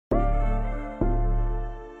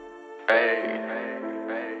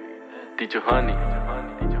HoodWil.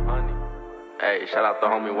 Hey, shout out the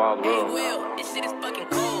homie HoodWil. This shit is fucking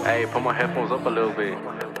cool. Hey, put my headphones up a little bit.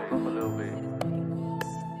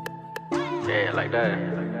 Yeah, like that.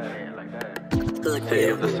 City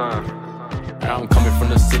of the sun. I'm coming from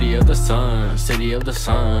the city of the sun, city of the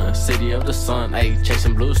sun, city of the sun. Ayy,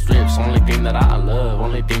 chasing blue strips, only thing that I love,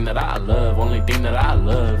 only thing that I love, only thing that I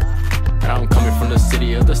love. I'm coming from the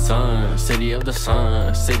city of the sun, city of the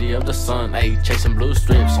sun, city of the sun. Ayy, chasing blue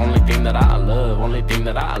strips, only thing that I love, only thing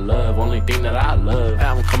that I love, only thing that I love.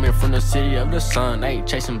 I'm coming from the city of the sun, ayy,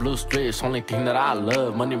 chasing blue strips, only thing that I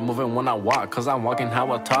love. Money moving when I walk, cause I'm walking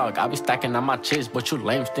how I talk. I be stacking on my chips, but you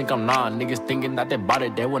lames think I'm not. Niggas thinking that they bought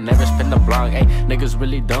it, they will never spend the block. Ayy, niggas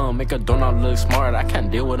really dumb, make a doorknob look smart, I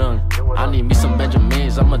can't deal with them. I need me some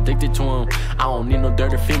Benjamins, I'm addicted to them. I don't need no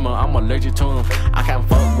dirty female, I'm allergic to them. I can't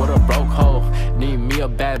fuck with a broke hoe, need me a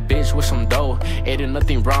bad bitch with some dough. It ain't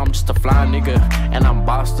nothing wrong, I'm just a fly nigga, and I'm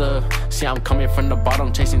bossed up. See, I'm coming from the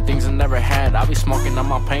bottom, chasing things I never had. I be smoking on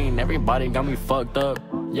my pain, everybody got me fucked up.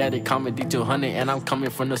 Yeah, they call me D200, and I'm coming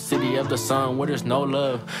from the city of the sun where there's no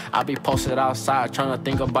love. I be posted outside trying to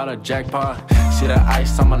think about a jackpot. See the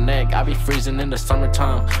ice on my neck, I be freezing in the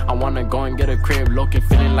summertime. I wanna go and get a crib, looking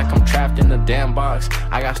feeling like I'm trapped in the damn box.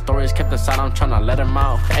 I got stories kept inside, I'm trying to let them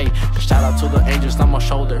out. Hey, shout out to the angels on my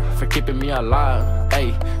shoulder for keeping me alive.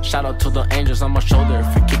 Hey, shout out to the angels on my shoulder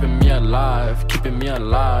for keeping me alive, keeping me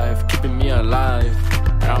alive, keeping me alive.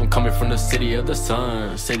 I'm coming from the city of the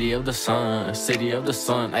sun, city of the sun, city of the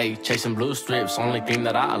sun. Ayy, chasing blue strips, only thing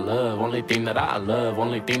that I love, only thing that I love,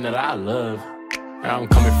 only thing that I love. I'm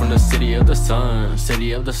coming from the city of the sun,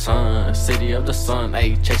 city of the sun, city of the sun.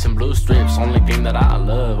 Ayy, chasing blue strips, only thing that I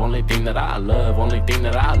love, only thing that I love, only thing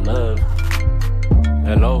that I love.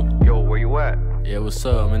 Hello? Yo, where you at? Yeah, what's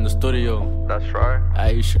up? I'm in the studio. That's right.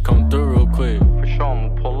 Hey, you should come through real quick. For sure,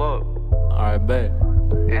 I'ma pull up. Alright, bet.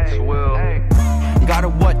 It's Will. Hey. Gotta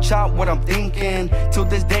watch out what I'm thinking. Till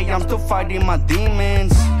this day I'm still fighting my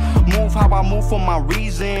demons. Move how I move for my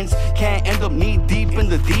reasons. Can't end up knee deep in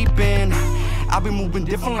the deep end. I've been moving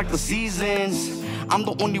different like the seasons. I'm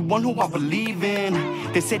the only one who I believe in.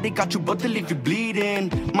 They say they got you but they leave you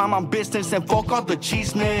bleeding. Mind my business and fuck all the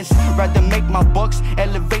cheesiness. Rather make my bucks,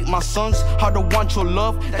 elevate my sons. Hard to want your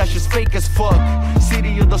love, that's just fake as fuck.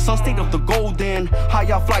 City of the sun, state of the golden.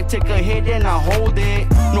 High I fly, take a hit and I hold it.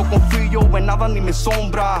 No confío en nada ni me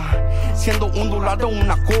sombra. Siendo un dólar de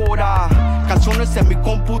una cora. Canciones en mi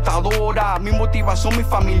computadora. Mi motivación, mi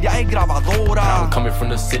familia es grabadora. I'm coming from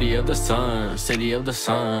the city of the sun, city of the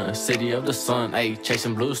sun, city of the sun. Ayy,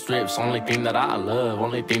 chasing blue strips, only thing that I love,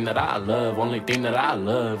 only thing that I love, only thing that I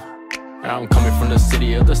love. I'm coming from the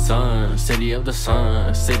city of the sun, city of the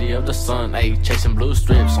sun, city of the sun. Ayy, chasing blue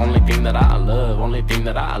strips, only thing that I love, only thing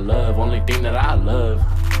that I love, only thing that I love.